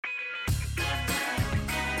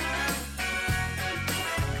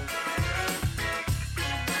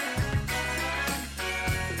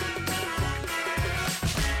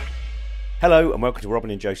Hello and welcome to Robin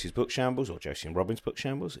and Josie's Book Shambles, or Josie and Robin's Book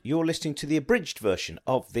Shambles. You're listening to the abridged version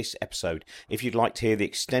of this episode. If you'd like to hear the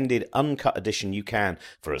extended, uncut edition, you can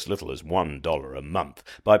for as little as $1 a month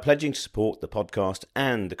by pledging to support the podcast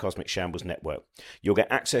and the Cosmic Shambles Network. You'll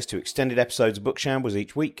get access to extended episodes of Book Shambles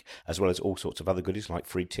each week, as well as all sorts of other goodies like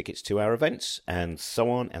free tickets to our events, and so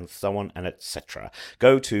on and so on and etc.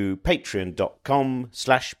 Go to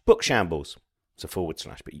patreon.com/bookshambles. It's a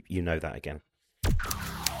 /, but you know that again.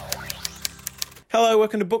 Hello,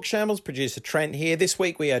 welcome to Book Shambles. Producer Trent here. This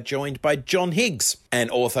week we are joined by John Higgs, an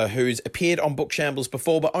author who's appeared on Book Shambles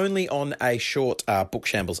before, but only on a short Book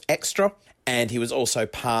Shambles Extra. And he was also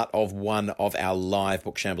part of one of our live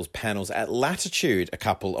Book Shambles panels at Latitude a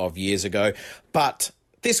couple of years ago. But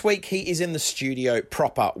this week he is in the studio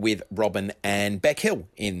proper with Robin and Beck Hill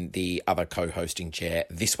in the other co-hosting chair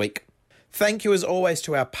this week. Thank you as always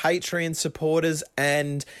to our Patreon supporters,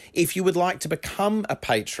 and if you would like to become a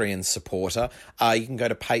Patreon supporter, you can go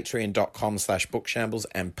to patreon.com/bookshambles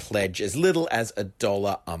and pledge as little as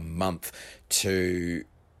 $1 a month to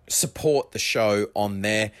support the show on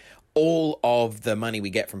there. All of the money we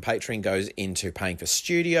get from Patreon goes into paying for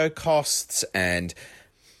studio costs and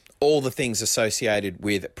all the things associated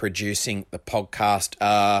with producing the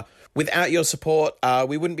podcast. Without your support,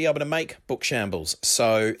 we wouldn't be able to make Book Shambles.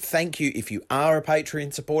 So thank you if you are a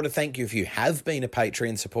Patreon supporter. Thank you if you have been a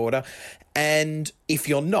Patreon supporter. And if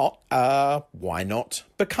you're not, why not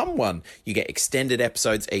become one? You get extended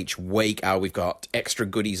episodes each week. We've got extra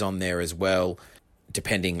goodies on there as well,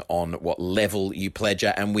 depending on what level you pledge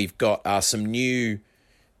at. And we've got some new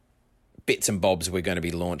bits and bobs we're going to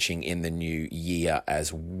be launching in the new year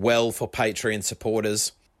as well for Patreon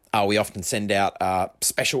supporters. We often send out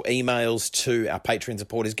special emails to our Patreon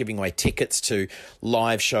supporters, giving away tickets to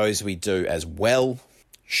live shows we do as well.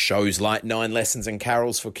 Shows like 9 Lessons and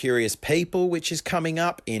Carols for Curious People, which is coming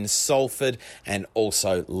up in Salford and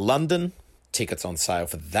also London. Tickets on sale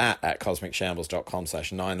for that at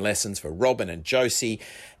cosmicshambles.com/9lessons for Robin and Josie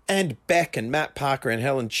and Beck and Matt Parker and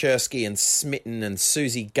Helen Chersky and Smitten and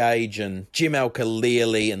Susie Gage and Jim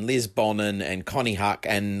Al-Khalili and Liz Bonnen and Connie Huck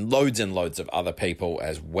and loads of other people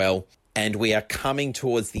as well. And we are coming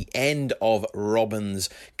towards the end of Robin's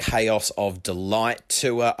Chaos of Delight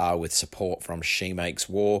tour with support from She Makes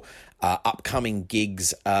War. Upcoming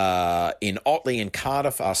gigs in Otley and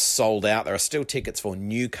Cardiff are sold out. There are still tickets for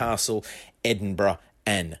Newcastle, Edinburgh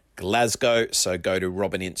and Glasgow, so go to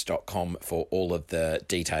robinints.com for all of the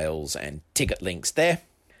details and ticket links there.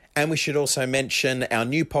 And we should also mention our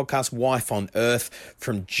new podcast, Wife on Earth,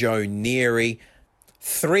 from Joe Neary.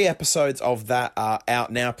 3 episodes of that are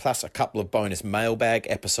out now, plus a couple of bonus mailbag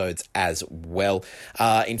episodes as well.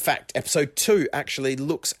 In fact, episode 2 actually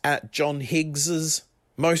looks at John Higgs's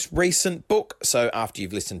most recent book. So after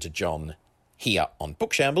you've listened to John here on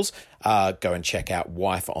Book Shambles, go and check out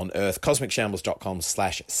Wife on Earth.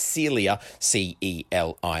 cosmicshambles.com/Celia,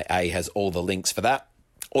 CELIA, has all the links for that.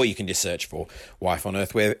 Or you can just search for Wife on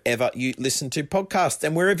Earth wherever you listen to podcasts.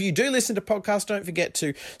 And wherever you do listen to podcasts, don't forget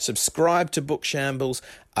to subscribe to Book Shambles,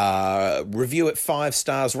 review it 5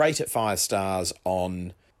 stars, rate it 5 stars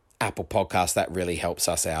on Apple Podcasts. That really helps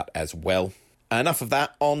us out as well. Enough of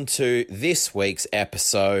that, on to this week's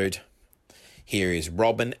episode. Here is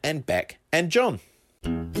Robin and Beck and John.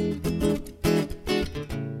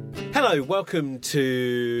 Hello, welcome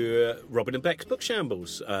to Robin and Beck's Book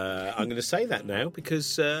Shambles. I'm going to say that now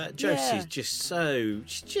because Josie's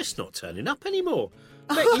she's just not turning up anymore.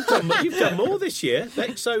 Beck, you've done more this year,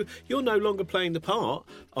 Beck, so you're no longer playing the part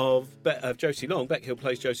of Josie Long. Beck Hill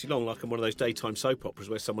plays Josie Long like in one of those daytime soap operas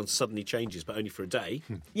where someone suddenly changes, but only for a day.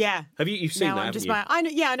 Yeah. You've seen that, haven't you?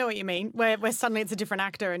 I know what you mean, where suddenly it's a different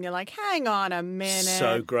actor and you're like, hang on a minute.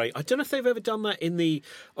 So great. I don't know if they've ever done that in the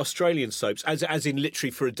Australian soaps, as in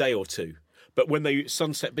literally for a day or two. But when they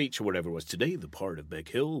Sunset Beach or whatever it was, today the part of Beck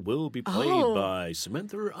Hill will be played by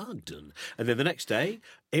Samantha Ogden, and then the next day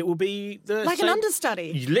it will be the like same, an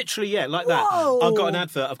understudy. Literally, yeah, like Whoa. that. I've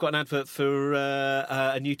got an advert for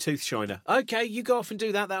a new tooth shiner. Okay, you go off and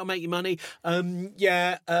do that. That'll make you money.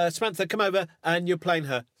 Samantha, come over and you're playing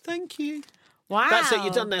her. Thank you. Wow, that's it.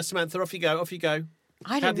 You're done now, Samantha. Off you go. Off you go.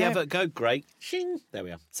 How'd the advert go? Great. Shing. There we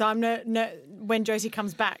are. So I'm no. When Josie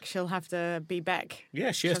comes back, she'll have to be Beck.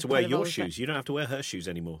 Yeah, she has to wear your shoes. You don't have to wear her shoes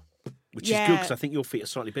anymore. Which is good because I think your feet are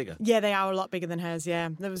slightly bigger. Yeah, they are a lot bigger than hers, yeah.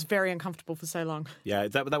 That was very uncomfortable for so long. Yeah,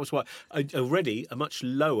 that was why. Already a much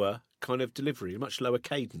lower kind of delivery, a much lower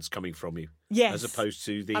cadence coming from you. Yes. As opposed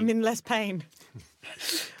to the... I'm in less pain.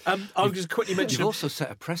 I'll just quickly mention... You've also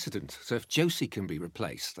set a precedent. So if Josie can be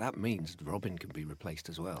replaced, that means Robin can be replaced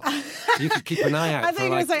as well. So you could keep an eye out I for think you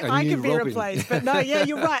were like saying a I new could be Robin. replaced, but no, yeah,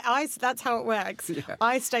 you're right. That's how it works.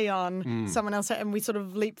 I stay on, someone else, and we sort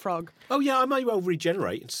of leapfrog. Oh, yeah, I may well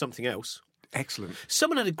regenerate into something else. Excellent.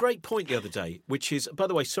 Someone had a great point the other day, which is, by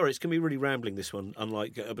the way, sorry, it's going to be really rambling, this one,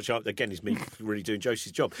 unlike, which again is me really doing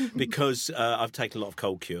Josie's job, because I've taken a lot of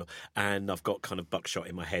cold cure and I've got kind of buckshot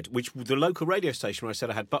in my head, which the local radio station where I said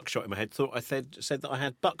I had buckshot in my head thought I said that I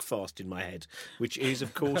had buckfast in my head, which is,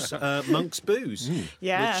 of course, monk's booze,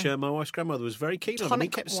 Yeah. which my wife's grandmother was very keen on. And he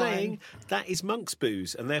Tonic kept wine. saying, that is monk's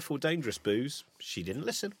booze, and therefore dangerous booze. She didn't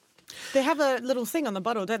listen. They have a little thing on the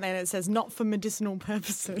bottle, don't they? And it says not for medicinal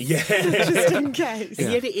purposes. Yeah. Just in case.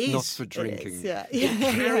 And yet it is. Not for It drinking. is, yeah. It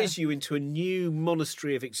carries you into a new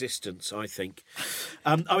monastery of existence, I think.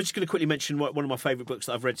 I was just going to quickly mention one of my favourite books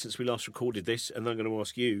that I've read since we last recorded this, and then I'm going to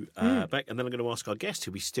ask you, Beck, and then I'm going to ask our guest,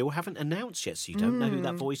 who we still haven't announced yet, so you don't know who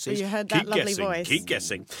that voice is. You heard that Keep lovely guessing, voice. Keep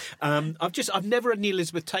guessing. I've never read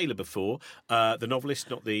Elizabeth Taylor before, the novelist,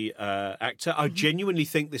 not the actor. I genuinely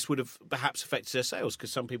think this would have perhaps affected her sales,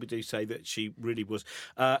 because some people do say that she really was.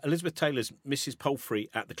 Elizabeth Taylor's Mrs. Palfrey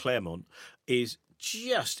at the Claremont is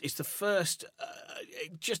it's the first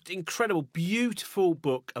just incredible, beautiful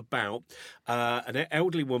book about an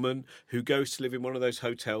elderly woman who goes to live in one of those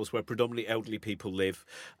hotels where predominantly elderly people live,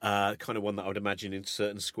 kind of one that I would imagine in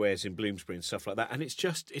certain squares in Bloomsbury and stuff like that. And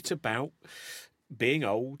it's about being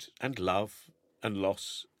old and love and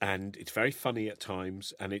loss, and it's very funny at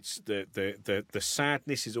times, and it's the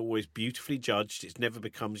sadness is always beautifully judged. It never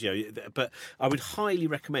becomes, but I would highly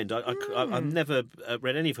recommend. I've never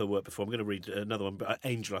read any of her work before. I'm going to read another one, but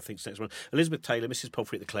Angel, I think, is the next one. Elizabeth Taylor, Mrs.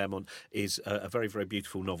 Palfrey at the Claremont, is a very, very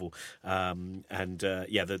beautiful novel,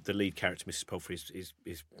 the lead character, Mrs. Palfrey,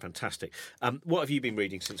 is fantastic. What have you been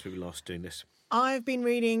reading since we were last doing this? I've been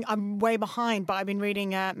reading, I'm way behind, but I've been reading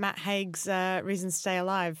Matt Haig's Reasons to Stay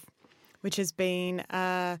Alive, which has been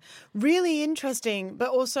really interesting, but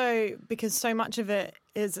also because so much of it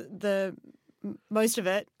is most of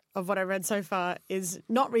it, of what I read so far, is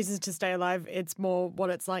not reasons to stay alive. It's more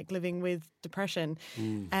what it's like living with depression.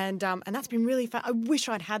 And that's been really fun. I wish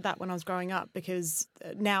I'd had that when I was growing up, because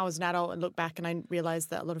now as an adult I look back and I realise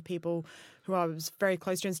that a lot of people who I was very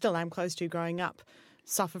close to and still am close to growing up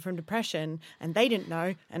suffer from depression, and they didn't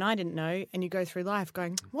know and I didn't know, and you go through life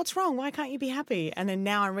going, what's wrong? Why can't you be happy? And then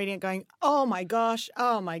now I'm reading it going, oh my gosh,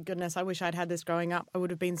 oh my goodness, I wish I'd had this growing up. I would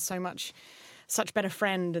have been such better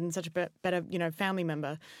friend and such a better, family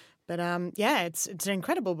member. But it's an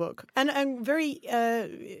incredible book and very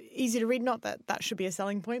easy to read. Not that should be a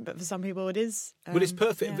selling point, but for some people it is. Well, it's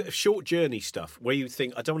perfect. Yeah. Short journey stuff where you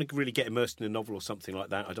think, I don't want to really get immersed in a novel or something like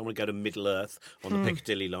that. I don't want to go to Middle Earth on the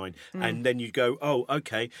Piccadilly line. And then you go, oh,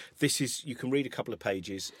 okay, you can read a couple of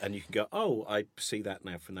pages and you can go, oh, I see that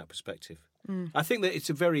now from that perspective. I think that it's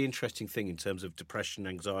a very interesting thing in terms of depression,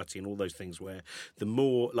 anxiety, and all those things. Where the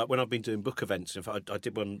more, like when I've been doing book events, in fact, I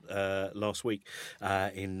did one last week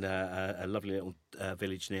in a lovely little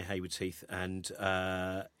village near Haywards Heath, and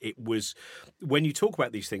it was when you talk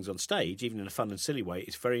about these things on stage, even in a fun and silly way,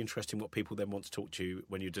 it's very interesting what people then want to talk to you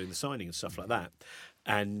when you're doing the signing and stuff like that.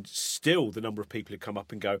 And still, the number of people who come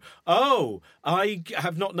up and go, "Oh, I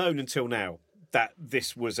have not known until now that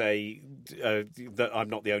this was that I'm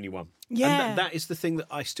not the only one." Yeah. And that is the thing that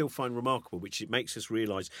I still find remarkable, which it makes us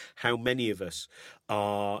realise how many of us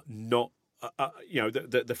are not,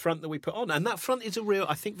 the front that we put on. And that front is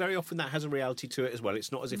I think very often that has a reality to it as well.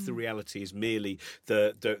 It's not as if the reality is merely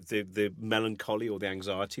the melancholy or the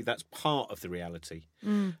anxiety. That's part of the reality.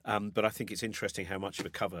 But I think it's interesting how much of a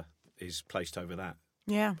cover is placed over that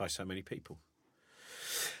by so many people.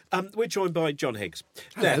 We're joined by John Higgs.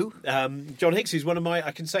 Hello. Now, John Higgs is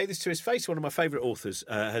I can say this to his face, one of my favourite authors,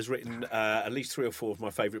 has written at least 3 or 4 of my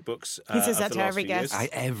favourite books. He says of that the to last every few years. guest.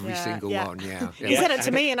 Every single one, yeah. He said it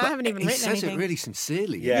to me, and I haven't even He written says anything. it really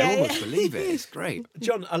sincerely. Yeah. You almost believe it. It's great.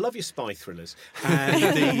 John, I love your spy thrillers.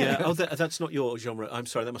 And that's not your genre. I'm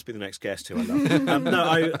sorry, that must be the next guest who I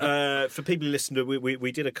love. For people who listen to,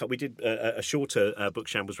 we did a shorter book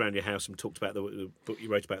shambles around your house and talked about the book you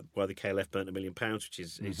wrote about why the KLF burnt £1 million, which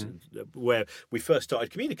is where we first started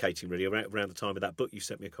communicating really around the time of that book. You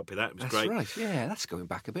sent me a copy of that. It was That's great. right. Yeah, that's going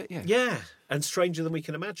back a bit, yeah. Yeah, and Stranger Than We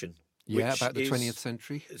Can Imagine. Yeah, which about the is 20th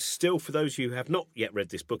century. Still, for those who have not yet read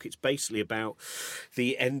this book, it's basically about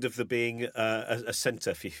the end of being a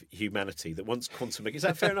centre for humanity. That once is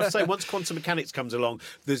that fair enough to say? Once quantum mechanics comes along,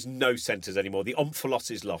 there's no centres anymore. The omphalos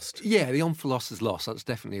is lost. Yeah, the omphalos is lost. That's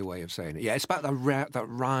definitely a way of saying it. Yeah, it's about that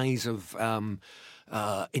rise of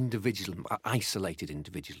individualism, isolated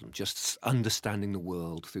individualism, just understanding the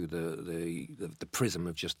world through the prism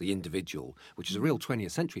of just the individual, which is a real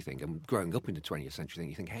 20th century thing. And growing up in the 20th century thing,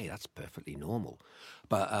 you think, hey, that's perfectly normal.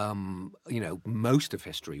 But, most of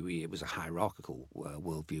history, it was a hierarchical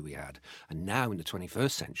worldview we had. And now in the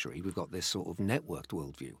 21st century, we've got this sort of networked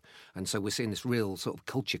worldview. And so we're seeing this real sort of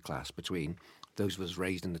culture clash between those of us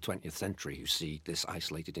raised in the 20th century who see this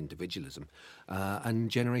isolated individualism, and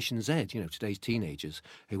Generation Z, today's teenagers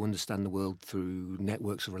who understand the world through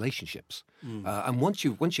networks of relationships. And once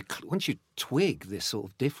you twig this sort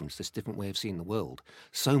of difference, this different way of seeing the world,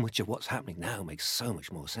 so much of what's happening now makes so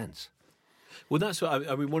much more sense. Well, that's what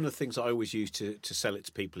I mean. One of the things I always use to sell it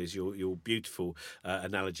to people is your beautiful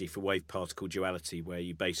analogy for wave particle duality, where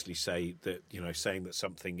you basically say that saying that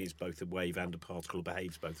something is both a wave and a particle, or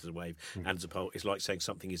behaves both as a wave and as a particle, is like saying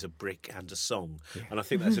something is a brick and a song. Yeah. And I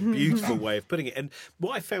think that's a beautiful way of putting it. And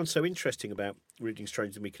what I found so interesting about reading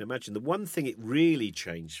Stranger Than We Can Imagine, the one thing it really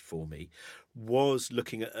changed for me was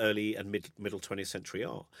looking at early and middle 20th century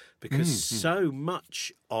art, because so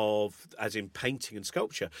much of, as in painting and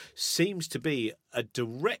sculpture, seems to be a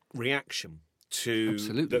direct reaction to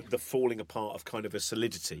the falling apart of kind of a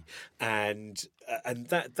solidity, and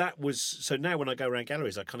that was so. Now when I go around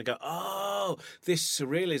galleries, I kind of go, oh, this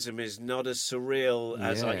surrealism is not as surreal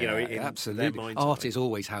as in absolutely. Their mind's Art eye. is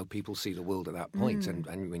always how people see the world at that point.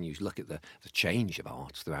 And when you look at the change of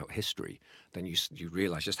art throughout history, then you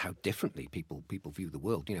realise just how differently people view the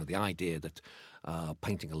world. The idea that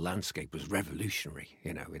painting a landscape was revolutionary,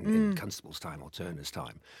 in Constable's time or Turner's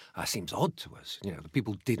time, seems odd to us. The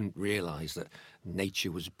people didn't realise that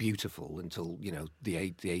nature was beautiful until the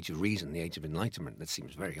age of reason, the age of enlightenment. That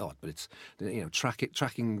seems very odd, but it's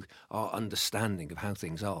tracking our understanding of how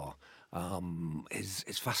things are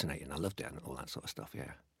is fascinating. I loved it and all that sort of stuff.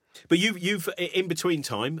 Yeah. But you've in between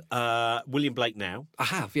time, William Blake Now. I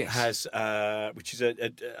have, yes. Has which is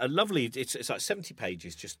a lovely. It's like 70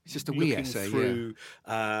 pages, just a wee essay through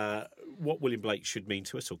what William Blake should mean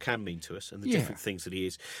to us or can mean to us, and the different things that he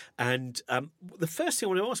is. And the first thing I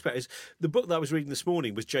want to ask about is the book that I was reading this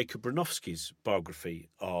morning was Jacob Bronowski's biography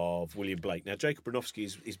of William Blake. Now, Jacob Bronowski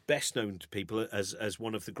is best known to people as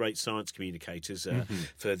one of the great science communicators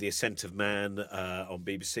for The Ascent of Man on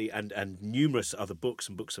BBC, and numerous other books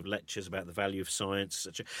and books of lectures about the value of science,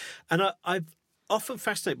 and I've often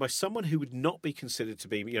fascinated by someone who would not be considered to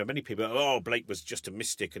be, many people, Blake was just a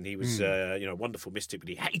mystic and he was, a wonderful mystic, but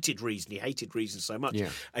he hated reason so much. Yeah.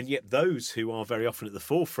 And yet those who are very often at the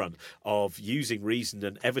forefront of using reason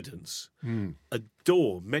and evidence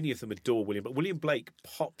many of them adore William. But William Blake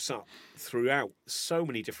pops up throughout so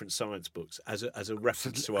many different science books as a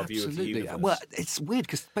reference to our view of the universe. Well, it's weird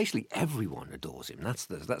because basically everyone adores him. That's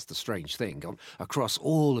the strange thing. Across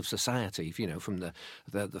all of society, from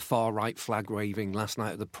the far right flag waving last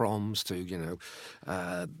night at the proms to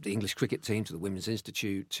the English cricket team, to the Women's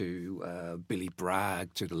Institute, to Billy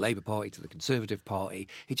Bragg, to the Labour Party, to the Conservative Party.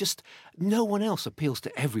 No one else appeals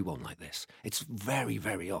to everyone like this. It's very,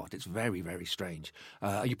 very odd. It's very, very strange.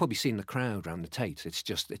 You've probably seen the crowd around the Tate. It's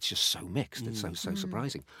just so mixed. It's so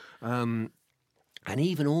surprising. And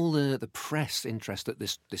even all the press interest that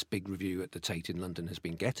this big review at the Tate in London has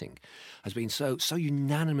been getting has been so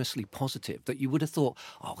unanimously positive that you would have thought,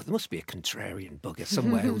 there must be a contrarian bugger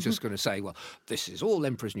somewhere who's just going to say, well, this is all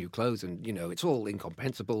Emperor's New Clothes and, it's all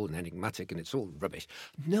incomprehensible and enigmatic and it's all rubbish.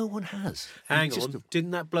 No one has. Hang on,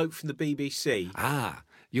 didn't that bloke from the BBC...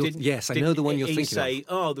 Yes, I know the one you're thinking of. He say,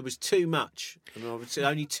 there was too much. And I would say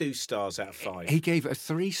only 2 stars out of 5. He gave it a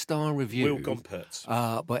 3-star review. Will Gompertz.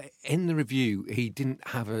 But in the review, he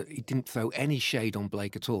didn't throw any shade on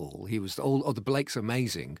Blake at all. He was the Blake's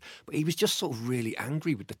amazing, but he was just sort of really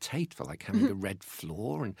angry with the Tate for having the red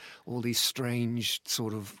floor and all these strange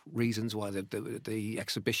sort of reasons why the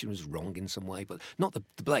exhibition was wrong in some way. But not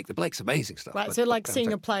the Blake. The Blake's amazing stuff. Right, so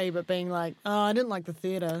seeing a play but being like, I didn't like the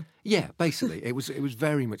theatre. Yeah, basically, it was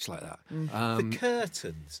very much like that. The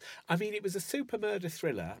curtains. I mean, it was a super murder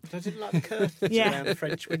thriller, but I didn't like the curtains around the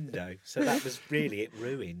French window, so that was really it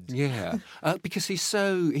ruined. Yeah, because he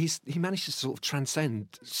managed to sort of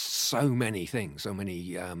transcend so many things, so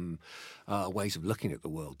many ways of looking at the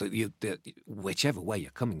world. That whichever way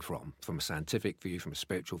you're coming from a scientific view, from a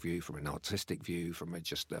spiritual view, from an artistic view, from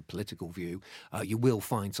just a political view, you will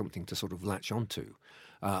find something to sort of latch onto.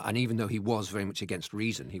 And even though he was very much against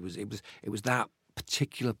reason, it was that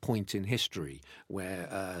particular point in history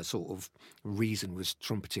where sort of reason was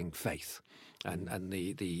trumpeting faith, and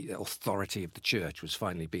the authority of the church was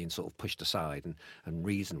finally being sort of pushed aside, and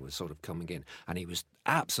reason was sort of coming in. And he was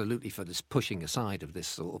absolutely for this pushing aside of this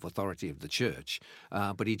sort of authority of the church,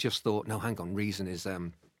 but he just thought, no, hang on, reason is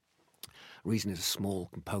reason is a small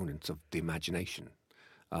component of the imagination.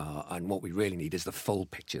 And what we really need is the full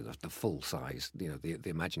picture, the full size, the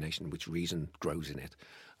imagination which reason grows in it.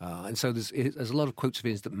 And so there's a lot of quotes of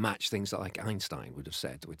his that match things that like Einstein would have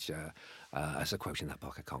said, which, as a quote in that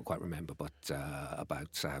book, I can't quite remember, but about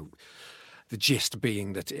how the gist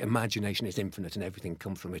being that imagination is infinite and everything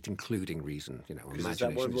comes from it, including reason. Because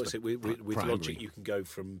that one, is the with primary. logic, you can go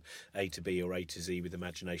from A to B or A to Z. With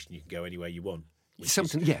imagination, you can go anywhere you want.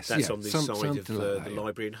 Something, yes, That's yeah, on the side of like that, the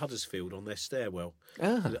library in Huddersfield on their stairwell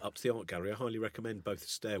up to the art gallery. I highly recommend both the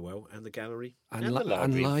stairwell and the gallery and, the library.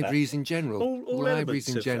 And libraries in general. All libraries elements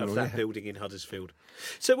in general, of that building in Huddersfield.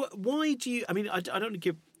 So why do you? I mean, I don't want to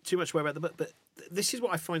give too much away about that, but this is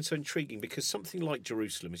what I find so intriguing because something like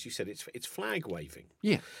Jerusalem, as you said, it's flag waving.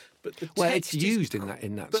 Yeah. But the Well, text it's used in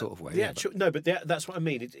that sort of way. That's what I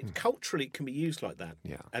mean. Culturally, it can be used like that.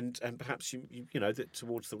 Yeah. And perhaps you know that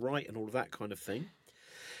towards the right and all of that kind of thing.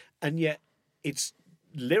 And yet, it's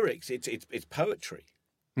lyrics. It's poetry.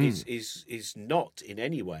 Is not in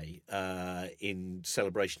any way in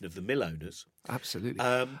celebration of the mill owners. Absolutely.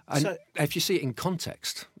 And if you see it in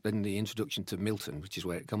context, then the introduction to Milton, which is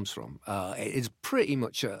where it comes from, it is pretty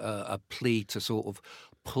much a plea to sort of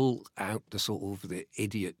pull out the sort of the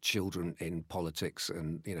idiot children in politics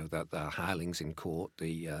and the hirelings in court,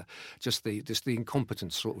 just the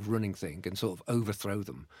incompetent sort of running thing, and sort of overthrow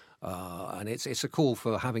them. And it's a call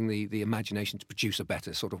for having the imagination to produce a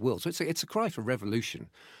better sort of world. So it's a cry for revolution.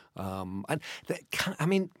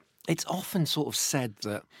 It's often sort of said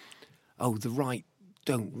that, the right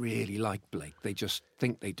don't really like Blake. They just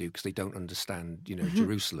think they do because they don't understand,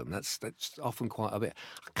 Jerusalem. That's often quite a bit.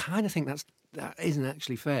 I kind of think that isn't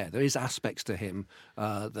actually fair. There is aspects to him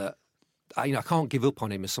that I can't give up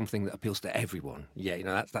on him as something that appeals to everyone.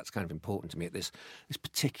 Yeah, that's kind of important to me at this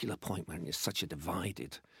particular point when it's such a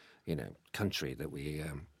divided, country that we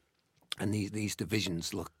and these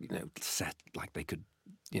divisions look, set like they could.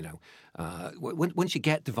 Once you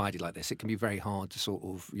get divided like this, it can be very hard to sort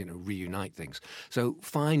of, reunite things. So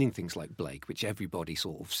finding things like Blake, which everybody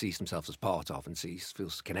sort of sees themselves as part of and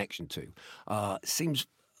feels a connection to, seems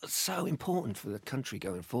so important for the country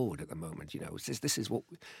going forward at the moment. This is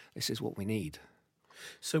what we need.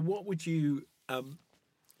 So what would you,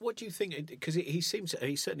 what do you think? Because he's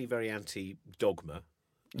certainly very anti-dogma.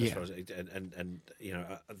 As far as, an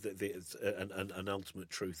ultimate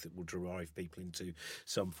truth that will drive people into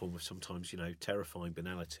some form of sometimes terrifying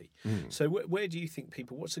banality. So where do you think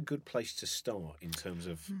what's a good place to start in terms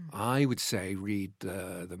of? I would say read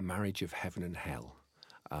the Marriage of Heaven and Hell.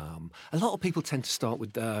 A lot of people tend to start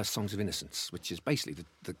with Songs of Innocence, which is basically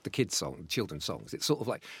the kids' song, the children's songs. It's sort of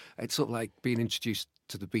like being introduced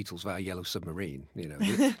to the Beatles via Yellow Submarine.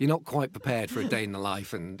 You're not quite prepared for a day in the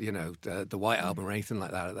life and the White Album or anything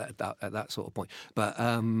like that at that sort of point. But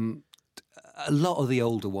a lot of the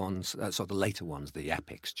older ones, sort of the later ones, the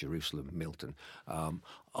epics, Jerusalem, Milton,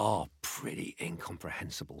 are pretty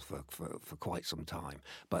incomprehensible for quite some time.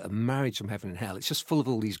 But A Marriage from Heaven and Hell, it's just full of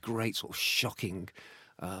all these great sort of shocking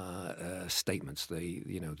statements.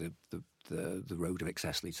 The road of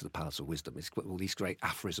excess leads to the palace of wisdom. It's got all these great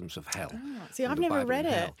aphorisms of hell. See, I've never read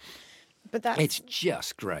it, but it's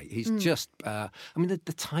just great. He's just.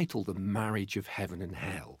 The title, "The Marriage of Heaven and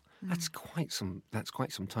Hell." That's quite some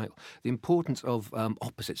title. The importance of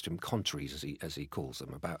opposites to him, contraries, as he calls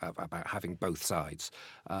them, about having both sides.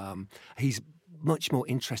 He's much more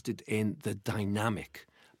interested in the dynamic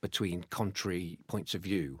between contrary points of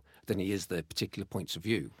view than he is the particular points of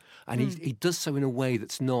view. And he does so in a way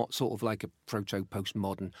that's not sort of like a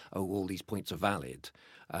proto-postmodern, all these points are valid.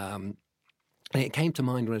 And it came to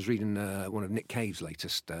mind when I was reading one of Nick Cave's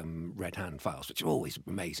latest Red Hand files, which are always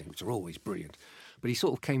amazing, which are always brilliant. But he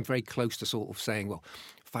sort of came very close to sort of saying, well,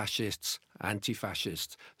 fascists,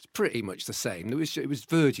 anti-fascists, it's pretty much the same. It was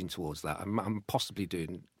verging towards that. I'm possibly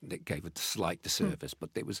doing Nick Cave a slight disservice,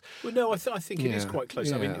 but it was... Well, no, I think it is quite close.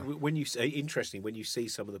 Yeah. I mean, when you say, interesting, when you see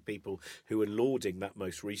some of the people who are lauding that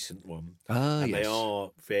most recent one, they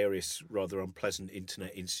are various rather unpleasant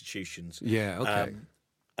internet institutions. Yeah, okay.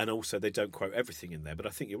 And also they don't quote everything in there, but I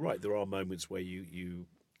think you're right. There are moments where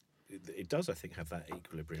it does, I think, have that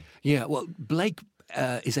equilibrium. Yeah, well, Blake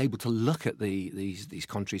is able to look at these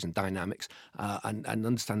countries and dynamics and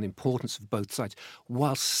understand the importance of both sides,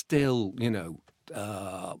 while still,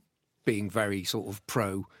 being very sort of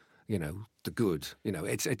pro, the good.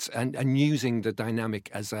 It's and using the dynamic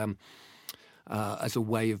as as a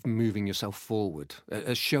way of moving yourself forward,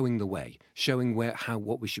 as showing the way, showing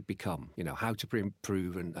what we should become, how to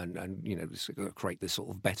improve and create this sort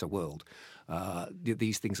of better world.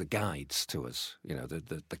 These things are guides to us,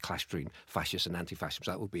 the clash between fascists and anti-fascists.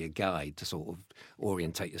 That would be a guide to sort of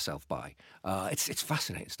orientate yourself by. It's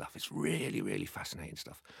fascinating stuff. It's really, really fascinating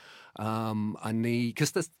stuff.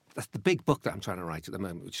 Because that's the big book that I'm trying to write at the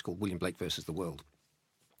moment, which is called William Blake versus the World.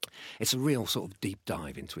 It's a real sort of deep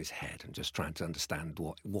dive into his head and just trying to understand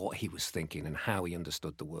what he was thinking and how he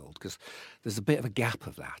understood the world, because there's a bit of a gap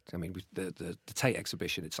of that. I mean, with the Tate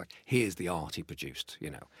exhibition, it's like, here's the art he produced,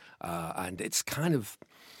 and it's kind of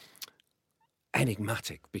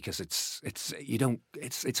enigmatic because it's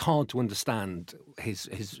hard to understand his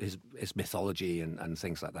mythology and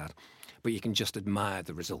things like that, but you can just admire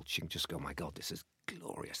the results. You can just go, my God, this is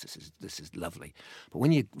glorious, this is lovely. But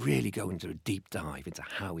when you really go into a deep dive into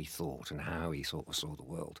how he thought and how he sort of saw the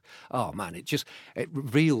world, oh man, it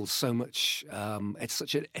reveals so much. It's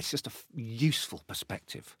just a useful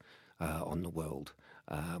perspective on the world.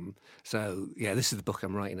 So yeah, this is the book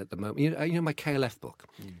I'm writing at the moment. You know my KLF book,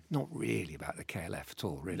 not really about the KLF at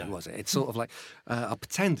all, really, was it? It's sort of like I'll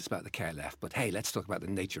pretend it's about the KLF, but hey, let's talk about the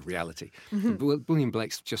nature of reality. William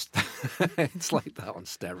Blake's just it's like that on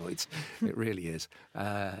steroids. It really is.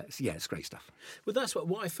 It's great stuff. Well, that's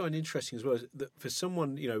what I find interesting as well. Is that for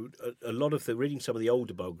someone, a lot of reading some of the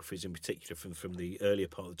older biographies, in particular from the earlier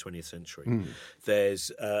part of the 20th century,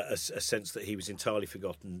 there's a sense that he was entirely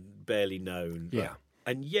forgotten, barely known. Yeah.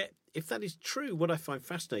 And yet, if that is true, what I find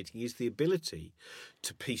fascinating is the ability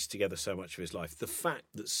to piece together so much of his life. The fact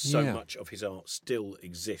that so much of his art still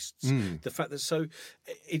exists. The fact that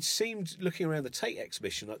it seemed, looking around the Tate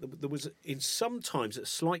exhibition, like there was sometimes a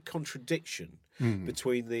slight contradiction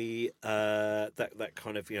between the that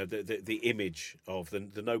kind of the image of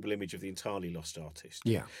the noble image of the entirely lost artist,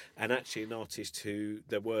 and actually an artist who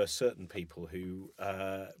there were certain people who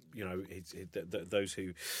those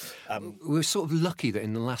who we're sort of lucky that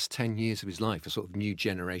in the last 10 years of his life a sort of new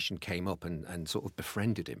generation came up and sort of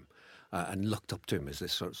befriended him. And looked up to him as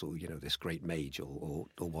this sort of this great mage or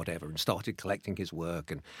whatever, and started collecting his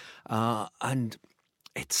work, and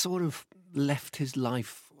it sort of left his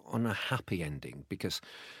life on a happy ending, because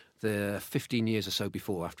the 15 years or so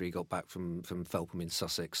before, after he got back from Felpham in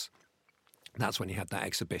Sussex, that's when he had that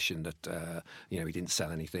exhibition that he didn't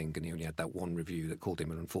sell anything, and he only had that one review that called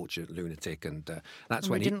him an unfortunate lunatic, and that's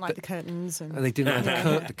when he didn't like the curtains, and they didn't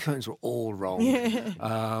like the curtains were all wrong.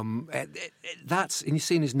 That's, and you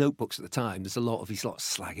see in his notebooks at the time, there's a lot of he's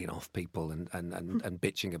slagging off people and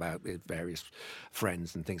bitching about various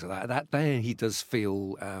friends and things like that. That then he does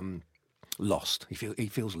feel lost. He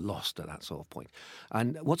feels lost at that sort of point.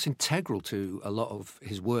 And what's integral to a lot of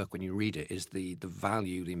his work when you read it is the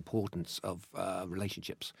value, the importance of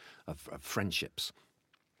relationships, of friendships.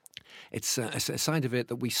 It's a side of it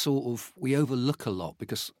that we overlook a lot,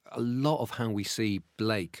 because a lot of how we see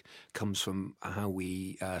Blake comes from how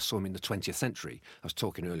we saw him in the 20th century. I was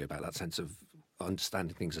talking earlier about that sense of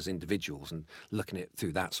understanding things as individuals and looking at it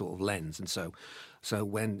through that sort of lens. And so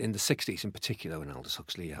when in the 60s in particular, when Aldous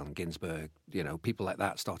Huxley, Allen Ginsberg, people like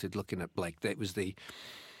that started looking at Blake, it was the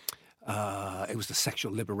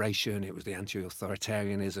sexual liberation, it was the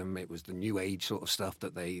anti-authoritarianism, it was the New Age sort of stuff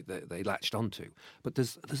that they latched onto. But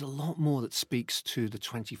there's a lot more that speaks to the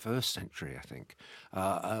 21st century, I think.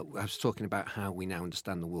 I was talking about how we now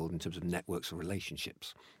understand the world in terms of networks of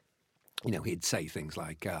relationships. He'd say things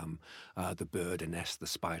like the bird, a nest, the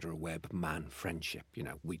spider, a web, man, friendship.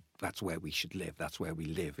 That's where we should live. That's where we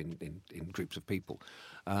live in groups of people.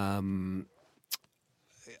 And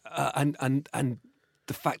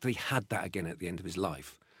the fact that he had that again at the end of his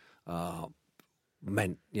life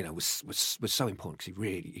meant, was so important, because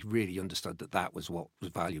he really understood that was what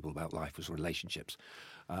was valuable about life, was relationships.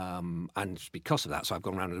 And because of that, so I've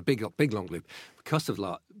gone around in a big long loop.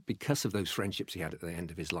 Because of those friendships he had at the end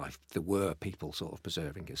of his life, there were people sort of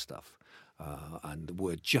preserving his stuff, and there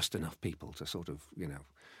were just enough people to sort of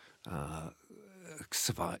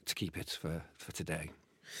survive, to keep it for today.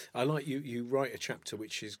 I like you write a chapter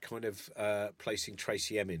which is kind of placing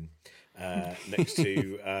Tracey Emin next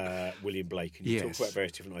to William Blake, and you talk about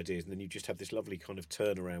various different ideas, and then you just have this lovely kind of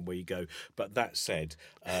turnaround where you go, but that said,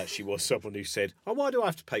 she was someone who said, why do I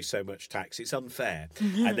have to pay so much tax? It's unfair.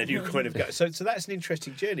 And then you kind of go, so that's an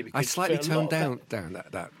interesting journey. Because I slightly toned down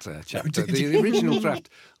that chapter. The original draft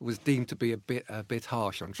was deemed to be a bit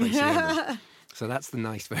harsh on Tracey Emin. So that's the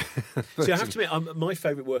nice version. See, I have to admit, my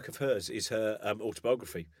favourite work of hers is her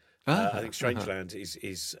autobiography. I think Strangeland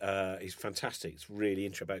is fantastic. It's really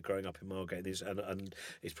interesting about growing up in Margate, and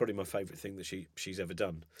it's probably my favourite thing that she's ever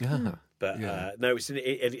done. But no, it's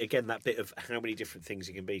again that bit of how many different things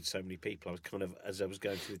it can be to so many people. I was kind of, as I was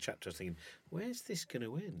going through the chapter, I was thinking, where's this going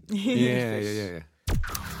to end? Yeah.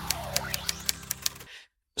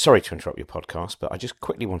 Sorry to interrupt your podcast, but I just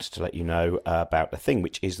quickly wanted to let you know about a thing,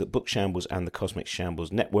 which is that Book Shambles and the Cosmic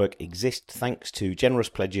Shambles Network exist thanks to generous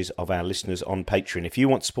pledges of our listeners on Patreon. If you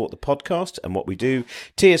want to support the podcast and what we do,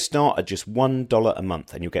 tiers start at just $1 a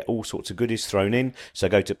month and you'll get all sorts of goodies thrown in. So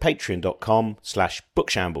go to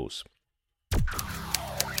patreon.com/bookshambles.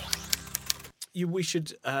 We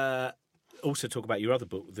should also talk about your other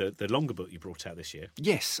book, the longer book you brought out this year.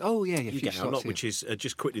 Yes. Oh, yeah. You Get Out Not, which is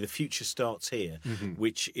just quickly, The Future Starts Here,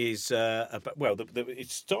 which is about, it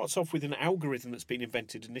starts off with an algorithm that's been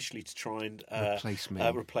invented initially to try and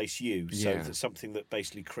replace you. So that's something that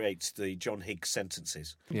basically creates the John Higgs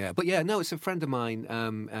sentences. Yeah, but it's a friend of mine,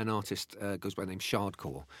 an artist, goes by the name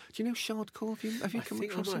Shardcore. Do you know Shardcore? Have you come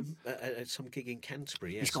across him? At some gig in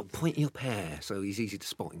Canterbury, yes. He's got pointy up hair, so he's easy to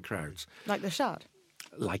spot in crowds. Like the Shard?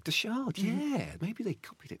 Like the Shard, yeah. Maybe they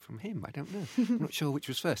copied it from him. I don't know. I'm not sure which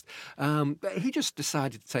was first. But he just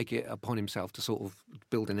decided to take it upon himself to sort of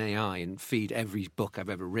build an AI and feed every book I've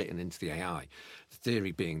ever written into the AI. The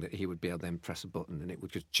theory being that he would be able to then press a button and it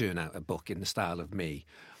would just churn out a book in the style of me,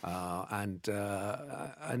 and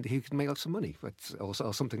he could make lots of money, or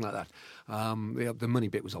something like that. The money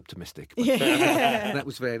bit was optimistic. But that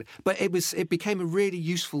was very. But it became a really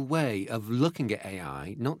useful way of looking at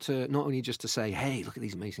AI, not only just to say, hey, look at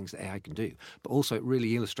these amazing things that AI can do, but also it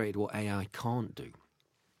really illustrated what AI can't do.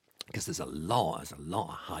 Because there's a lot of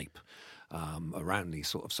hype around these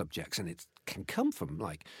sort of subjects, and it can come from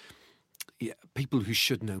people who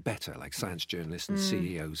should know better, like science journalists and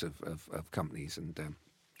CEOs of companies. And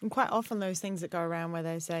quite often those things that go around where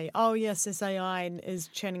they say, oh, yes, this AI is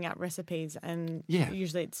churning out recipes, and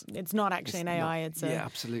usually it's not actually an AI.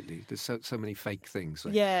 Absolutely. There's so many fake things.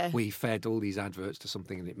 We fed all these adverts to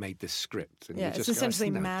something and it made this script. And it's essentially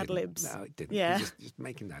Mad Libs. No, it didn't. Yeah. Just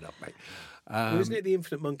making that up, mate. Isn't it the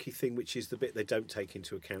infinite monkey thing, which is the bit they don't take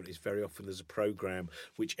into account, is very often there's a program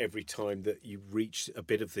which every time that you reach a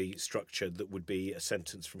bit of the structure that would be a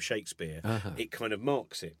sentence from Shakespeare, it kind of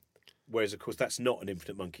marks it. Whereas, of course, that's not an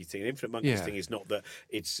infinite monkey thing. An infinite monkey thing is not that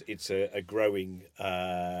it's a growing,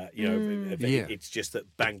 it's just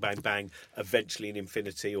that bang, bang, bang, eventually an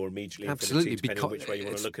infinity or immediately infinity, depending on which way you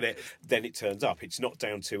want to look at it, then it turns up. It's not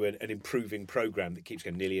down to an improving program that keeps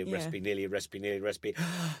going nearly a recipe, nearly a recipe, nearly a recipe,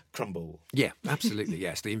 crumble. Yeah, absolutely,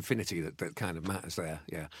 yes. The infinity that kind of matters there,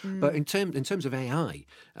 yeah. But in terms of AI,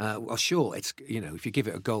 sure, it's, if you give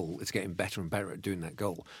it a goal, it's getting better and better at doing that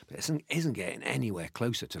goal. But it isn't getting anywhere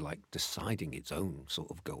closer to, deciding its own sort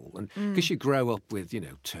of goal. And because you grow up with,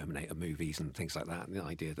 Terminator movies and things like that, and the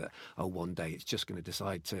idea that, one day it's just going to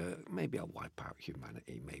decide to, maybe I'll wipe out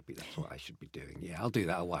humanity, maybe that's what I should be doing. Yeah, I'll do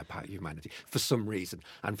that, I'll wipe out humanity for some reason.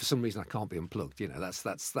 And for some reason I can't be unplugged.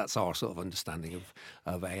 That's our sort of understanding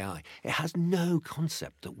of AI. It has no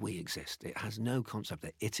concept that we exist. It has no concept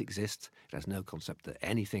that it exists. It has no concept that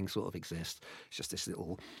anything sort of exists. It's just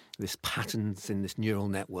this patterns in this neural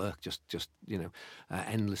network, just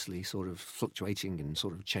endlessly sort of fluctuating and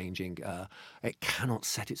sort of changing. It cannot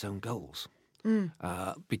set its own goals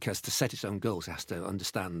because to set its own goals, it has to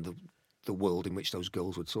understand the world in which those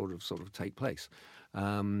goals would sort of take place.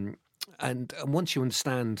 And once you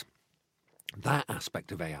understand that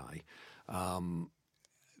aspect of AI,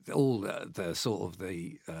 all the sort of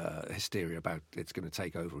the hysteria about it's going to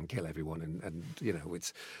take over and kill everyone, and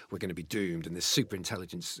we're going to be doomed, and this super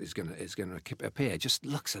intelligence is going to appear, just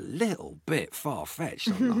looks a little bit far fetched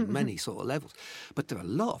on many sort of levels. But there are a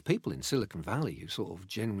lot of people in Silicon Valley who sort of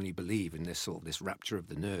genuinely believe in this rapture of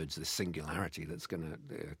the nerds, this singularity that's going to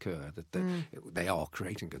occur. That they are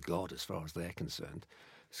creating a god as far as they're concerned.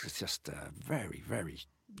 It's just very, very,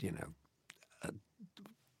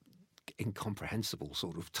 incomprehensible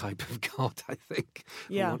sort of type of God, I think,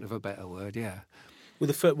 for want of a better word,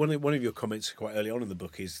 Well, one of your comments quite early on in the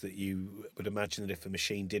book is that you would imagine that if a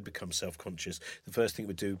machine did become self-conscious, the first thing it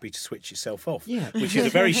would do would be to switch itself off, which is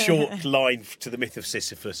a very short line to the myth of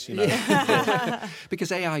Sisyphus,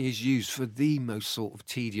 Because AI is used for the most sort of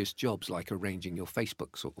tedious jobs, like arranging your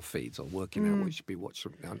Facebook sort of feeds or working out what you should be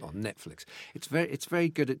watching on Netflix. It's very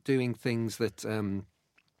good at doing things that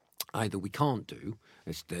either we can't do.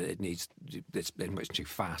 It's been much too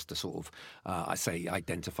fast to sort of, I say,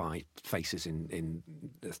 identify faces in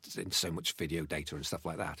so much video data and stuff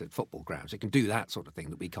like that at football grounds. It can do that sort of thing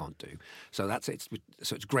that we can't do. So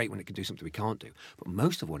so it's great when it can do something we can't do. But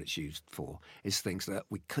most of what it's used for is things that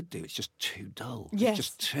we could do. It's just too dull. Yes. It's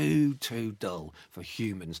just too dull for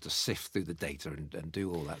humans to sift through the data and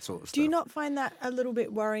do all that sort of stuff. Do you not find that a little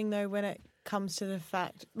bit worrying though when it comes to the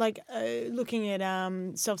fact, like looking at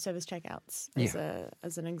self-service checkouts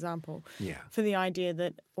as an example, for the idea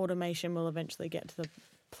that automation will eventually get to the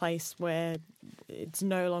place where it's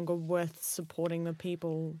no longer worth supporting the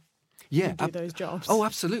people who do those jobs? Oh,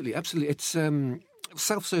 absolutely. It's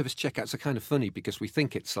self-service checkouts are kind of funny because we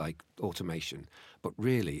think it's like automation, but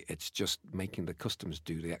really it's just making the customers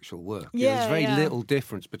do the actual work. There's very little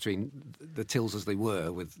difference between the tills as they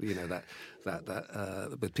were with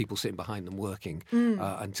that with people sitting behind them working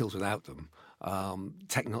and tills without them.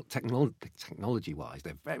 Technology-wise,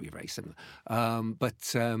 they're very, very similar.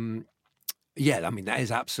 Yeah, I mean, that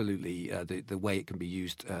is absolutely the way it can be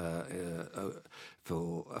used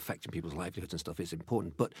for affecting people's livelihoods and stuff is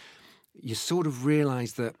important. But you sort of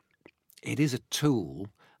realise that it is a tool,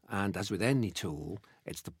 and as with any tool,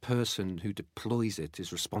 it's the person who deploys it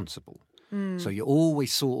is responsible. So you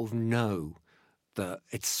always sort of know that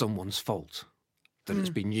it's someone's fault that it's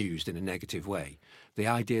been used in a negative way. The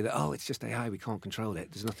idea that, it's just AI, we can't control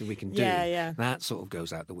it, there's nothing we can do, that sort of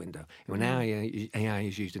goes out the window. When AI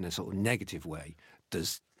is used in a sort of negative way,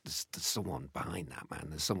 there's someone behind that, man.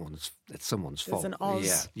 It's someone's fault. There's an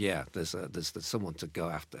Oz. Yeah. There's someone to go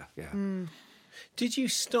after. Yeah. Did you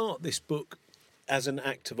start this book as an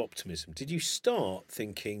act of optimism? Did you start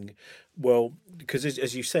thinking, well, because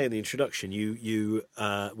as you say in the introduction, you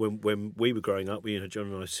when we were growing up, John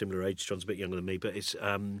and I are similar age. John's a bit younger than me, but it's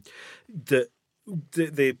that.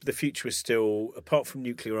 The future was still, apart from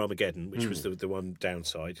nuclear Armageddon, which was the one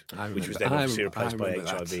downside, which was then obviously replaced by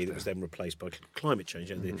HIV, that was then replaced by climate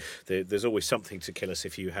change. There's always something to kill us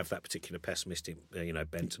if you have that particular pessimistic,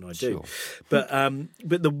 bent, and I do. Sure. But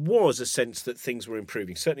there was a sense that things were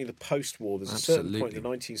improving. Certainly, the post-war, there's a certain point in the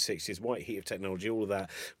 1960s, white heat of technology, all of that.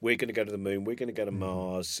 We're going to go to the moon. We're going to go to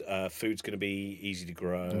Mars. Food's going to be easy to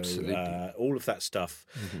grow. All of that stuff.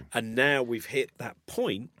 And now we've hit that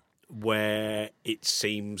point where it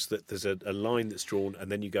seems that there's a line that's drawn, and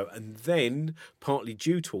then you go, and then partly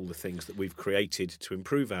due to all the things that we've created to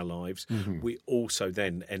improve our lives, we also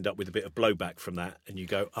then end up with a bit of blowback from that, and you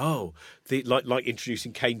go, like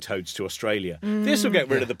introducing cane toads to Australia. This will get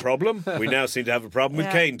rid of the problem. We now seem to have a problem with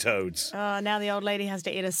cane toads. Now the old lady has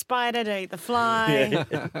to eat a spider to eat the fly,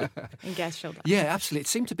 and guess she'll die. Yeah, absolutely. It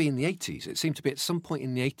seemed to be in the 80s. It seemed to be at some point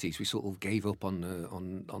in the 80s we sort of gave up on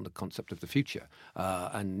the concept of the future,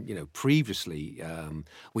 and previously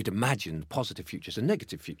we'd imagined positive futures and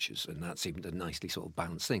negative futures, and that seemed to nicely sort of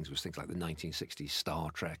balance things. It was things like the 1960s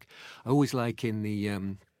Star Trek. I always like in the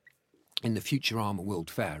Futurama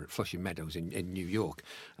World Fair at Flushing Meadows in New York,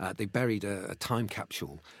 they buried a time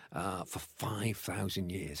capsule for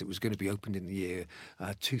 5,000 years. It was going to be opened in the year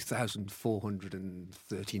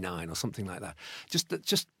 2439 or something like that. Just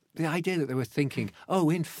the idea that they were thinking,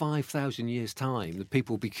 in 5,000 years' time, the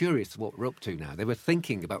people will be curious what we're up to now. They were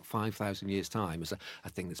thinking about 5,000 years' time as a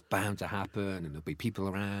thing that's bound to happen, and there'll be people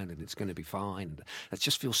around, and it's going to be fine. That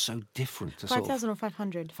just feels so different. 5,000 or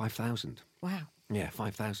 500? 5,000. Wow. Yeah,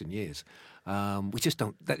 5,000 years. We just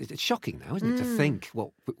don't. It's shocking now, isn't it, to think what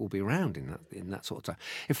will be around in that sort of time.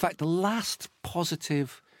 In fact, the last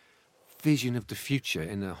positive vision of the future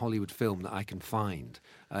in a Hollywood film that I can find,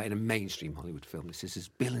 in a mainstream Hollywood film, this is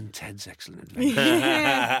Bill and Ted's Excellent Adventure.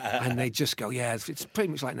 And they just go, it's pretty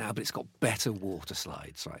much like now, but it's got better water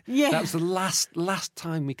slides, right? Yeah. That was the last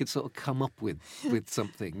time we could sort of come up with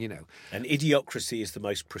something, And Idiocracy is the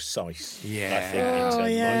most precise, I think, in terms of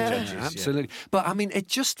judges. Absolutely. Yeah. But, I mean, it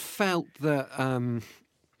just felt that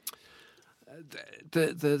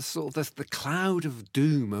the sort of the cloud of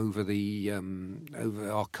doom over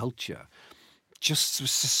over our culture just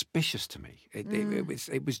was suspicious to me.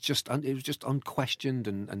 It was just unquestioned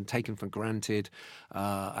and taken for granted,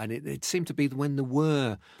 and it seemed to be when there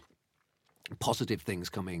were positive things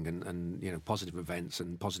coming and positive events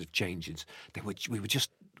and positive changes, we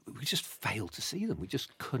just failed to see them. We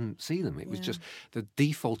just couldn't see them. It was just the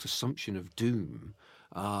default assumption of doom.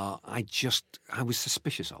 I was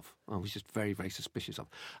suspicious of. I was just very, very suspicious of.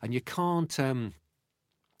 And you can't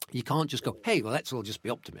just go, hey, well, let's all just be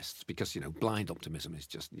optimists, because, blind optimism is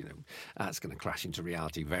just, that's going to crash into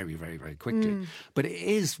reality very, very, very quickly. But it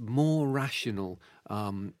is more rational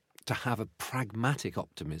to have a pragmatic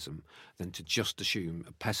optimism than to just assume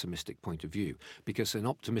a pessimistic point of view, because an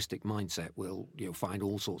optimistic mindset will find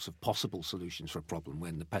all sorts of possible solutions for a problem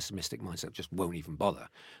when the pessimistic mindset just won't even bother.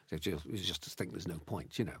 They just think there's no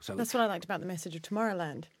point, So That's what I liked about the message of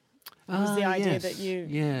Tomorrowland. Was the idea that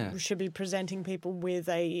you should be presenting people with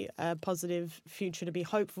a positive future to be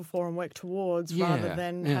hopeful for and work towards, rather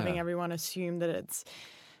than having everyone assume that it's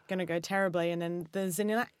going to go terribly, and then there's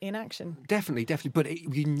inaction. Definitely. But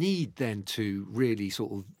you need then to really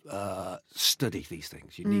sort of study these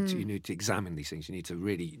things. You need to examine these things. You need to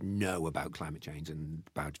really know about climate change and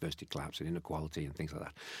biodiversity collapse and inequality and things like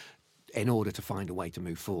that, in order to find a way to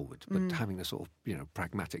move forward, but having a sort of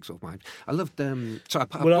pragmatic sort of mind. I loved. I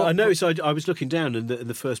noticed. I was looking down, and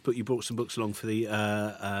the first book you brought some books along for the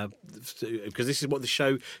because this is what the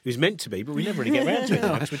show is meant to be, but we never really get around to it.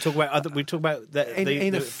 Now, 'cause we talk about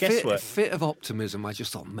the fit of optimism. I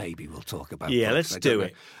just thought maybe we'll talk about. Yeah, books. let's do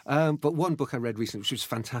it. But one book I read recently, which was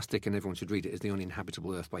fantastic, and everyone should read it, is The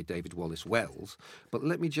Uninhabitable Earth by David Wallace Wells. But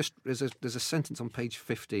let me just there's a sentence on page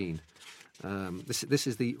 15. This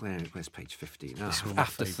is the where's page 15?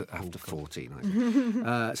 After 14. I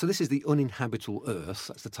think. So this is The Uninhabitable Earth.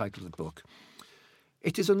 That's the title of the book.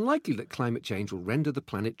 It is unlikely that climate change will render the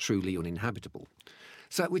planet truly uninhabitable.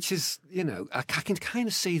 So, which is, I can kind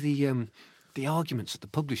of see the arguments of the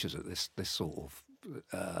publishers at this sort of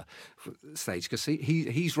stage, because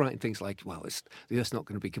he's writing things like, well, the Earth's not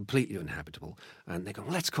going to be completely uninhabitable, and they're going,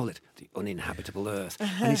 well, let's call it the uninhabitable Earth.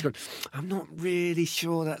 And he's going, I'm not really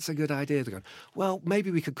sure that's a good idea. They're going, well,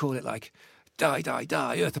 maybe we could call it like die, die,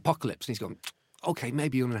 die, Earth apocalypse. And he's going, okay,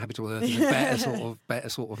 maybe uninhabitable Earth is a better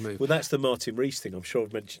sort of move. Well, that's the Martin Rees thing. I'm sure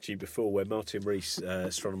I've mentioned to you before, where Martin Rees,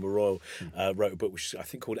 Astronomer Royal, wrote a book which I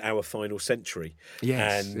think called Our Final Century.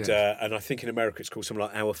 Yes, and I think in America it's called something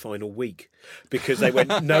like Our Final Week, because they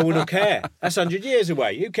went, no one will care. That's 100 years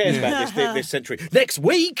away. Who cares about this century? Next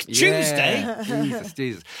week, Tuesday.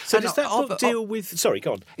 Jesus. So does that book deal with? Sorry,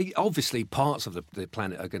 go on. Obviously, parts of the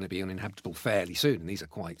planet are going to be uninhabitable fairly soon, and these are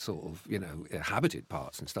quite sort of habited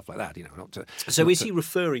parts and stuff like that. So is he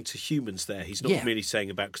referring to humans there? He's not merely saying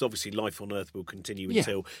about, because obviously life on Earth will continue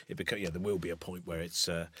until it becomes. There will be a point where it's.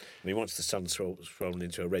 Once the sun's rolling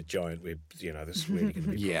into a red giant, that's really going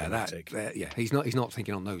to be problematic. He's not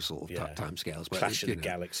thinking on those sort of time scales. But Clash of the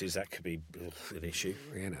galaxies, that could be an issue.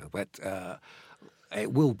 But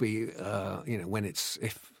it will be. When it's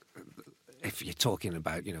if you're talking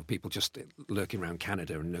about, people just lurking around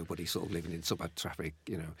Canada and nobody sort of living in sub-Saharan,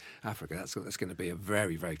 Africa, that's going to be a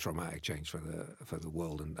very, very traumatic change for the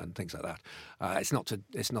world and things like that. It's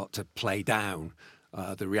not to play down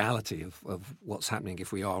the reality of what's happening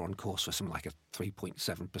if we are on course for something like a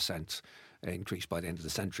 3.7% increase by the end of the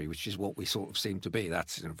century, which is what we sort of seem to be.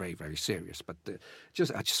 That's very, very serious. But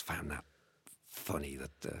I just found that funny that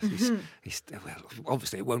he's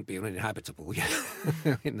obviously it won't be uninhabitable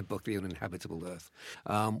in the book, The Uninhabitable Earth.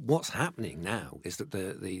 What's happening now is that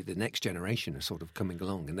the next generation are sort of coming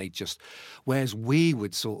along, and they just, whereas we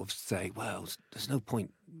would sort of say, well, there's no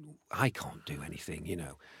point, I can't do anything,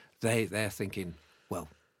 they're thinking, well,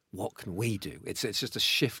 what can we do? It's just a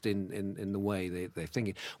shift in the way they're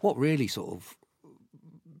thinking. What really sort of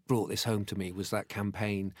brought this home to me was that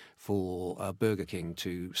campaign for Burger King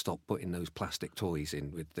to stop putting those plastic toys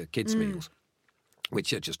in with the kids' meals,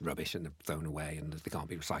 which are just rubbish and they're thrown away and they can't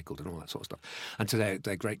be recycled and all that sort of stuff. And to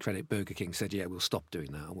their great credit, Burger King said, yeah, we'll stop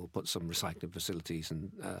doing that and we'll put some recycling facilities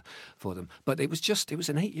for them. But it was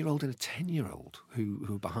an 8-year-old and a 10-year-old who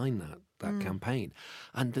were behind that campaign.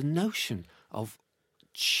 And the notion of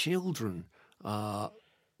children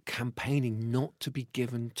campaigning not to be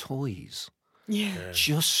given toys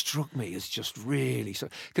just struck me as just really so.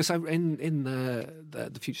 Because in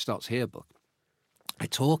the Future Starts Here book, I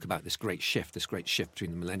talk about this great shift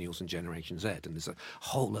between the millennials and Generation Z, and there's a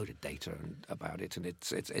whole load of data about it, and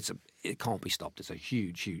it can't be stopped. It's a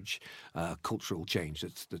huge cultural change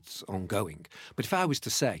that's ongoing. But if I was to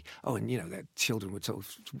say, that children would sort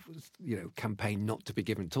of, campaign not to be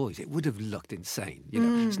given toys, it would have looked insane.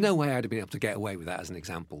 There's no way I'd have been able to get away with that as an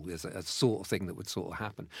example. There's a sort of thing that would sort of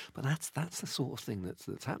happen. But that's the sort of thing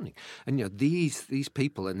that's happening. And these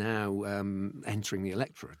people are now entering the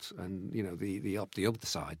electorate, and the other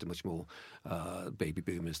side, the much more baby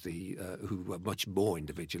boomers, who are much more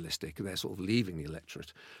individualistic, they're sort of leaving the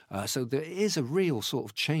electorate. So there is a real sort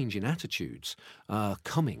of change in attitudes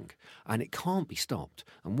coming, and it can't be stopped.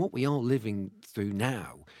 And what we are living through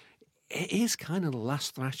now, it is kind of the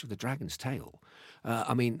last thrash of the dragon's tail.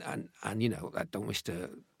 I don't wish to,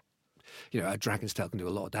 a dragon's tail can do a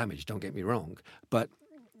lot of damage, don't get me wrong, but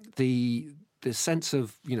the the sense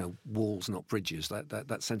of walls, not bridges.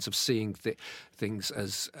 That sense of seeing things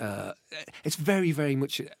as it's very, very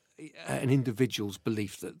much an individual's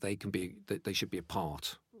belief that they should be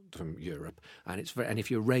apart from Europe, and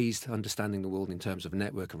if you're raised understanding the world in terms of a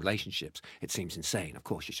network of relationships, it seems insane. Of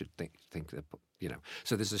course, you should think that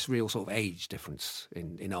So there's this real sort of age difference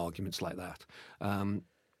in arguments like that.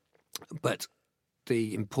 But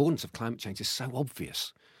the importance of climate change is so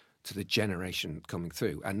obvious to the generation coming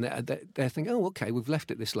through, and they're thinking, oh, okay, we've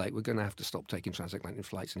left it this late, we're going to have to stop taking transatlantic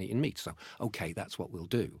flights and eating meat. So, okay, that's what we'll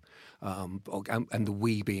do, and the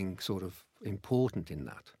we being sort of important in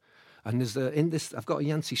that. And there's I've got a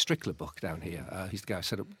Yancey Strickler book down here. He's the guy who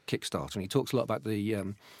set up Kickstarter, and he talks a lot about the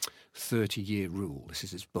 30-year rule. This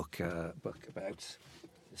is his book about.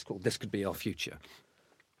 It's called "This Could Be Our Future."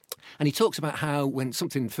 And he talks about how when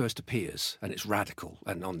something first appears and it's radical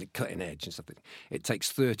and on the cutting edge and something, it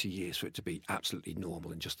takes 30 years for it to be absolutely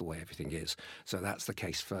normal and just the way everything is. So that's the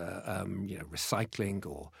case for recycling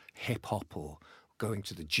or hip hop or going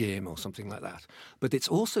to the gym or something like that. But it's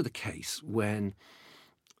also the case when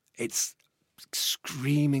it's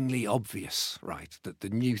screamingly obvious, right, that the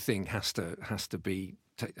new thing has to be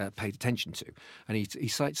paid attention to. And he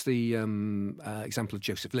cites the example of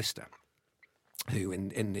Joseph Lister, who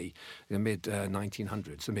in the mid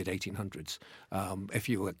 1900s, the mid 1800s, if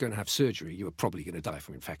you were going to have surgery, you were probably going to die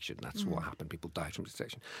from infection. That's what happened. People died from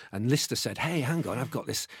infection. And Lister said, "Hey, hang on, I've got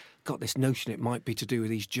this notion it might be to do with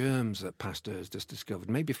these germs that Pasteur's just discovered.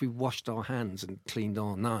 Maybe if we washed our hands and cleaned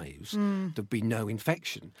our knives, there'd be no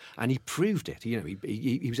infection." And he proved it.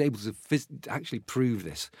 He was able to actually prove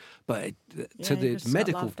this. But to the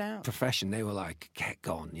medical profession, they were like, "Get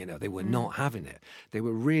gone!" They were not having it. They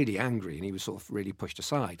were really angry, and he was sort of really pushed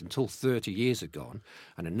aside until 30 years had gone,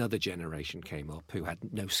 and another generation came up who had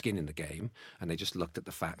no skin in the game, and they just looked at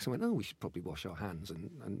the facts and went, "Oh, we should probably wash our hands,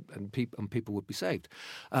 and people would be saved."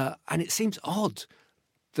 And it seems odd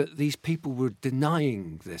that these people were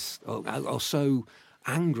denying this, or so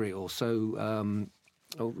angry, or so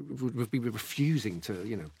or would be refusing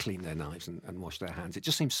to, clean their knives and wash their hands. It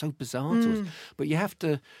just seems so bizarre to us. But you have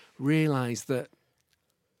to realise that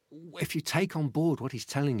if you take on board what he's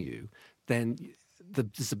telling you, then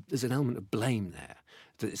there's an element of blame there.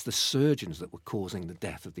 That it's the surgeons that were causing the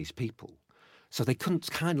death of these people. So they couldn't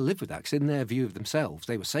kind of live with that, because in their view of themselves,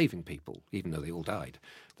 they were saving people, even though they all died.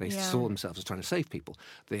 They saw themselves as trying to save people.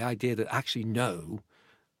 The idea that actually, no,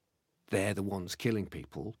 they're the ones killing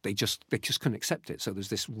people, they just couldn't accept it. So there's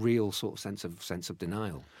this real sort of sense of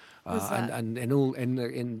denial, and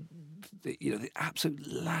the absolute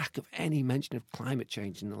lack of any mention of climate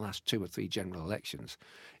change in the last 2 or 3 general elections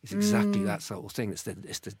is exactly that sort of thing. It's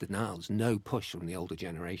the denial. There's no push from the older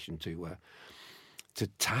generation to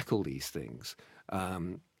tackle these things,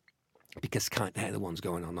 because they're the ones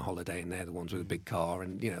going on the holiday, and they're the ones with a big car,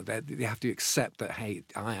 and they have to accept that, hey,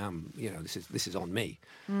 I am, this is on me.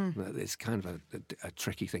 It's kind of a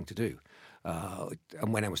tricky thing to do.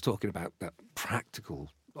 And when I was talking about that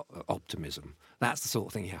practical optimism, that's the sort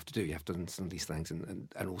of thing you have to do. You have to understand these things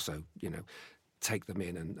and also take them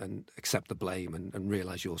in and accept the blame and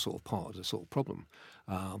realise you're sort of part of the sort of problem.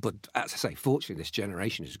 But as I say, fortunately, this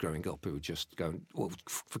generation is growing up who are just going, well,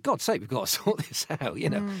 for God's sake, we've got to sort this out.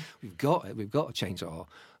 We've got to change our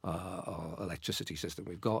electricity system.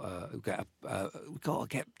 We've got to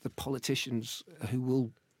get the politicians who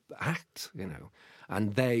will act.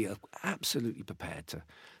 And they are absolutely prepared to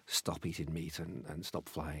stop eating meat and stop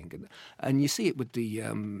flying. And you see it with the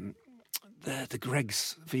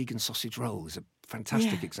Greggs vegan sausage roll is a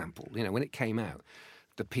fantastic example. When it came out,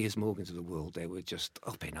 the Piers Morgans of the world, they were just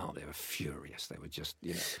up in arms. They were furious. They were just,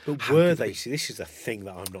 But were they? See, this is a thing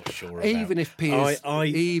that I'm not sure about. Even if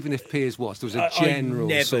Piers was, there was a general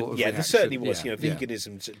sort of reaction. There certainly was.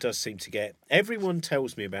 Veganism does seem to get... Everyone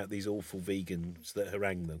tells me about these awful vegans that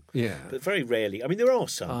harangue them. Yeah. But very rarely... I mean, there are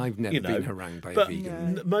some. I've never been harangued by a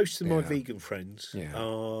vegan. But most of my vegan friends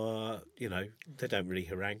are, they don't really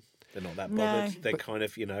harangue. They're not that bothered. No. They're kind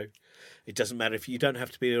of, it doesn't matter if you don't have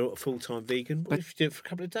to be a full-time vegan. But if you do it for a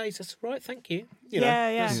couple of days, that's all right, thank you.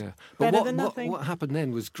 Yeah. But Better than nothing. What happened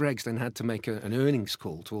then was Greggs then had to make an earnings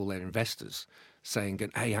call to all their investors, saying,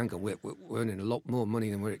 hey, hang on, we're earning a lot more money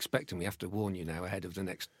than we're expecting. We have to warn you now ahead of the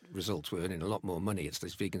next results. We're earning a lot more money. It's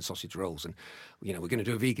these vegan sausage rolls, and we're going to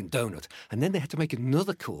do a vegan donut. And then they had to make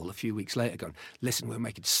another call a few weeks later going, listen, we're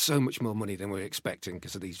making so much more money than we're expecting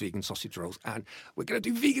because of these vegan sausage rolls, and we're going to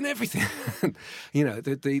do vegan everything.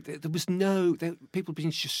 There was people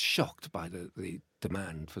being just shocked by the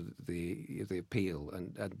demand for the appeal,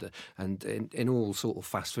 and in all sort of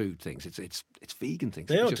fast food things, it's vegan things.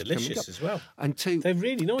 They that are just coming delicious up. as well. And They're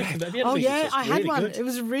really nice. Have you had Oh vegan yeah, sauce? I had Really one. good. It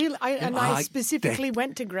was really, I specifically they-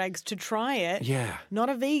 went to Greg's to try it. Yeah. Not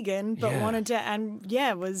a vegan, but Yeah. wanted to, and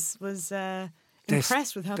yeah, was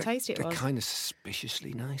impressed with how tasty it They're was. kind of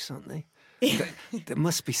suspiciously nice, aren't they? There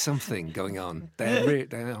must be something going on. They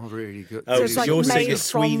are really good. Oh, it's so like you're saying made a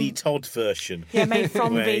Sweeney from- Todd version. Yeah, made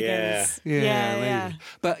from Well, vegans. yeah. Yeah. Maybe.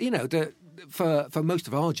 But you know, for most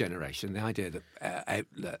of our generation, the idea that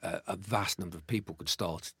a vast number of people could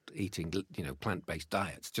start eating, plant-based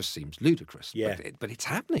diets just seems ludicrous. Yeah. But it's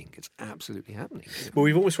happening. It's absolutely happening. Well,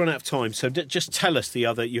 we've almost run out of time, so just tell us the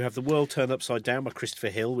other. You have The World Turned Upside Down by Christopher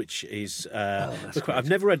Hill, which is. I've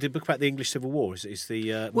never read the book about the English Civil War. Is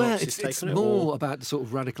the Well, Marxist it's take on it? more or- about the sort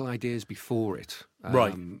of radical ideas before it.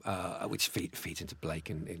 Right. Which feeds into Blake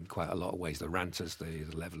in quite a lot of ways. The ranters, the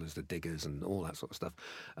levelers, the diggers, and all that sort of stuff.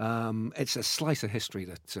 It's a slice of history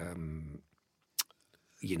that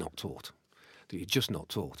you're not taught. That you're just not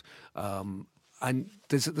taught. And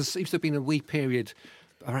there seems to have been a wee period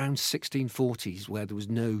around 1640s where there was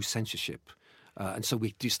no censorship. And so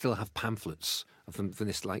we do still have pamphlets from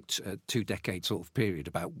this 2-decade sort of period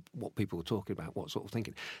about what people were talking about, what sort of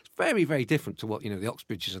thinking. It's very, very different to what the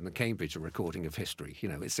Oxbridges and the Cambridge are recording of history.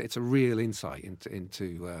 It's a real insight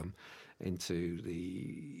into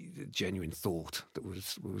the genuine thought that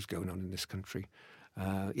was going on in this country.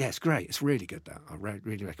 It's great. It's really good. That I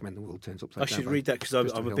really recommend The World Turns Upside I Down. should by read that because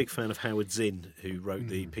Christopher I'm a Hill. big fan of Howard Zinn, who wrote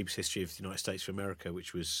the People's History of the United States of America,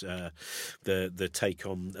 which was the take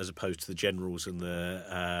on, as opposed to the generals and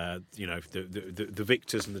the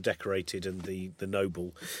victors and the decorated and the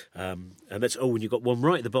noble. And that's and you got one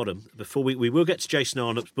right at the bottom. Before we will get to Jason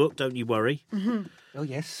Arnott's book, don't you worry. Oh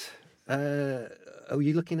yes. Are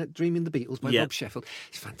you looking at Dreaming the Beatles by Yeah. Rob Sheffield?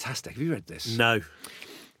 It's fantastic. Have you read this? No.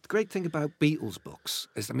 The great thing about Beatles books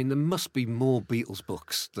is, there must be more Beatles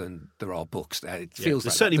books than there are books. It feels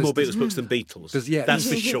There's like certainly that. more There's- Beatles books than Beatles. yeah. That's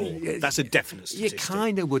for sure. Yeah, That's a definite You statistic.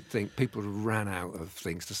 kind of would think people have ran out of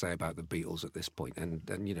things to say about the Beatles at this point, and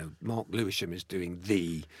Mark Lewisham is doing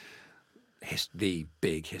the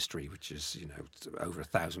big history, which is over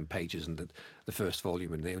 1,000 pages, and the first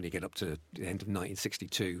volume, and they only get up to the end of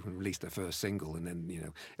 1962 and release their first single, and then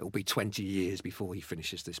it'll be 20 years before he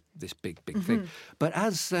finishes this big thing. But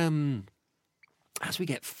as we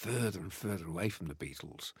get further and further away from the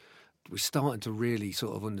Beatles, we're starting to really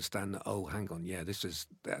sort of understand that, oh, hang on,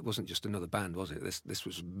 that wasn't just another band, was it? This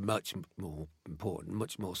was much more important,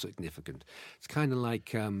 much more significant. It's kind of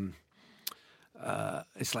like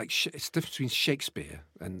it's the difference between Shakespeare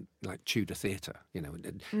and like Tudor theatre.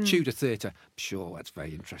 Tudor theatre, sure, that's a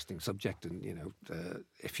very interesting subject, and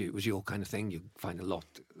if it was your kind of thing, you'd find a lot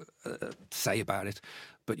to say about it.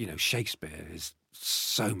 But Shakespeare is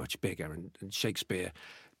so much bigger, and Shakespeare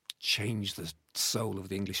changed the soul of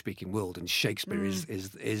the English-speaking world, and Shakespeare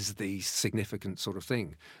is the significant sort of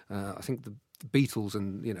thing. I think the Beatles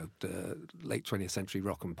and the late 20th century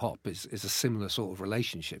rock and pop is a similar sort of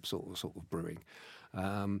relationship, sort of brewing,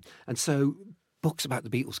 and so books about the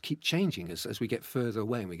Beatles keep changing as we get further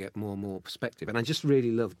away and we get more and more perspective. And I just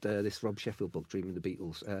really loved this Rob Sheffield book, Dreaming the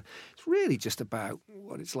Beatles. It's really just about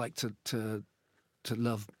what it's like to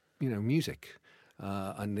love music.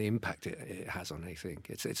 And the impact it has on anything.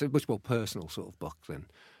 It's a much more personal sort of book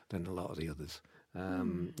than a lot of the others.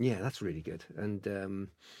 Yeah, that's really good. And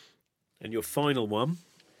your final one,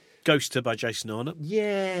 Ghoster by Jason Arnott.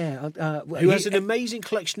 yeah, Who has an amazing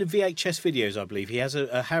collection of VHS videos, I believe. He has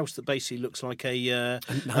a house that basically looks like a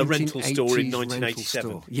rental store in 1980s rental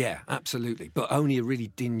 1987. store. Yeah, absolutely. But only a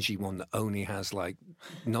really dingy one that only has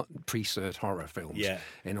not pre-cert horror films. Yeah.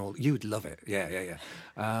 In all, you would love it. Yeah.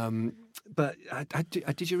 But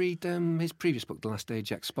did you read his previous book, The Last Day of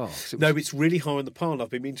Jack Sparks? No, but it's really high on the pile.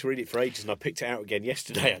 I've been meaning to read it for ages, and I picked it out again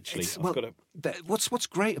yesterday, actually. What's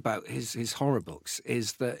great about his horror books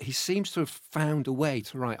is that he seems to have found a way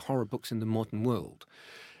to write horror books in the modern world.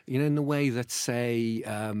 In the way that, say,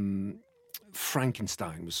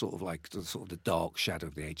 Frankenstein was sort of like the dark shadow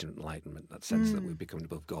of the Age of Enlightenment, that sense that we're becoming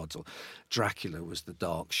above gods, or Dracula was the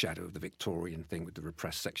dark shadow of the Victorian thing with the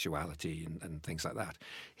repressed sexuality and things like that.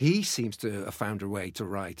 He seems to have found a way to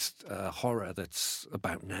write horror that's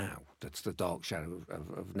about now, that's the dark shadow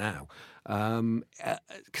of now.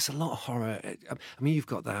 Because a lot of horror, you've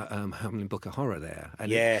got that Hamlin Book of Horror there.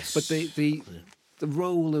 And yes. But the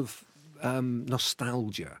role of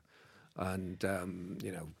nostalgia and,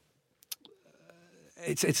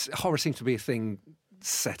 It's horror seems to be a thing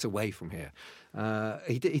set away from here.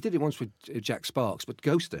 He did it once with Jack Sparks, but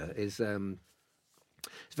Ghoster is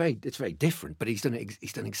It's very different, but he's done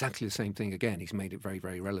exactly the same thing again. He's made it very,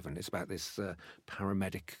 very relevant. It's about this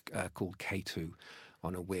paramedic called K2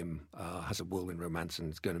 on a whim, has a whirlwind romance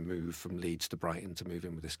and is going to move from Leeds to Brighton to move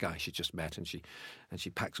in with this guy she just met, and she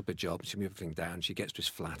packs up her job and she moves everything down. She gets to his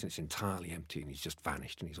flat and it's entirely empty and he's just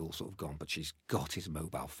vanished and he's all sort of gone. But she's got his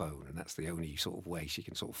mobile phone, and that's the only sort of way she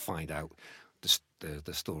can sort of find out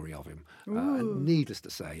the story of him. And needless to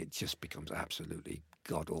say, it just becomes absolutely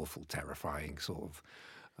god awful, terrifying sort of.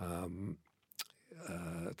 Well,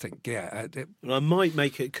 I might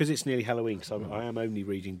make it, because it's nearly Halloween, because I am only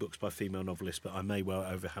reading books by female novelists, but I may well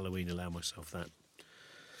over Halloween allow myself that.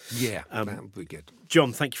 Yeah, that would be good.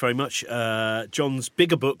 John, thank you very much. John's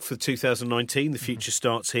bigger book for 2019, The Future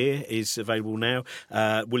Starts Here, is available now.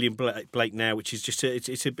 William Blake Now, which is just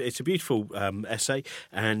it's a beautiful essay,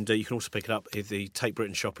 and you can also pick it up if the Tate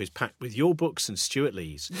Britain shop is packed with your books and Stuart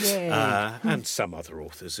Lee's, and some other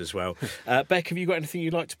authors as well. Beck, have you got anything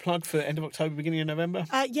you'd like to plug for end of October, beginning of November?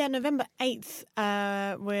 Yeah, November 8th,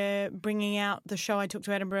 we're bringing out the show I took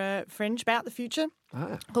to Edinburgh Fringe about the future.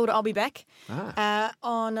 Called I'll Be Back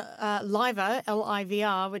on Livr,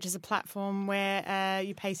 LIVR, which is a platform where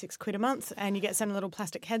you pay £6 a month and you get sent a little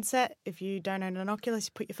plastic headset. If you don't own an Oculus,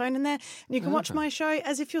 you put your phone in there and you can watch my show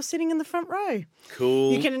as if you're sitting in the front row.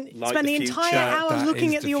 Cool. You can spend the entire hour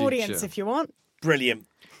looking at the audience if you want. Brilliant.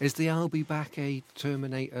 Is the I'll Be Back a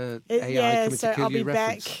Terminator AI coming to kill you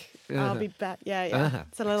reference? I'll be back. Yeah.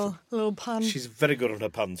 It's a little pun. She's very good on her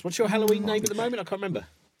puns. What's your Halloween name at the moment? I can't remember.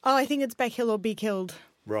 Oh, I think it's Beck Hill or Be Killed.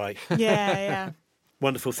 Right. Yeah.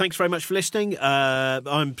 Wonderful. Thanks very much for listening.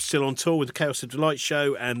 I'm still on tour with the Chaos of Delight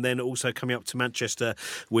show, and then also coming up to Manchester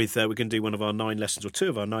with we're going to do one of our 9 lessons, or 2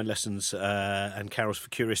 of our 9 lessons and carols for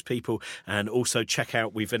curious people. And also check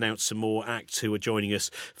out, we've announced some more acts who are joining us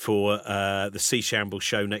for the Sea Shambles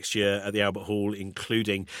show next year at the Albert Hall,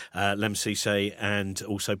 including Lem Cisse and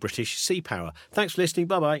also British Sea Power. Thanks for listening.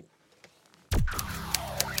 Bye-bye.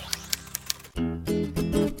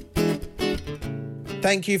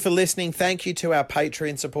 Thank you for listening. Thank you to our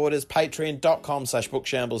Patreon supporters.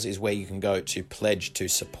 Patreon.com/bookshambles is where you can go to pledge to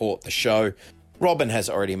support the show. Robin has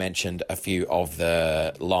already mentioned a few of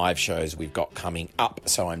the live shows we've got coming up,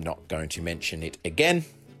 so I'm not going to mention it again.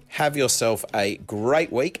 Have yourself a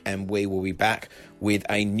great week, and we will be back with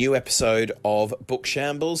a new episode of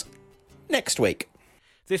Bookshambles next week.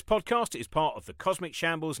 This podcast is part of the Cosmic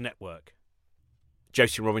Shambles Network.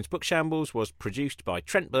 Josie Robbins' Bookshambles was produced by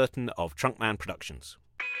Trent Burton of Trunkman Productions.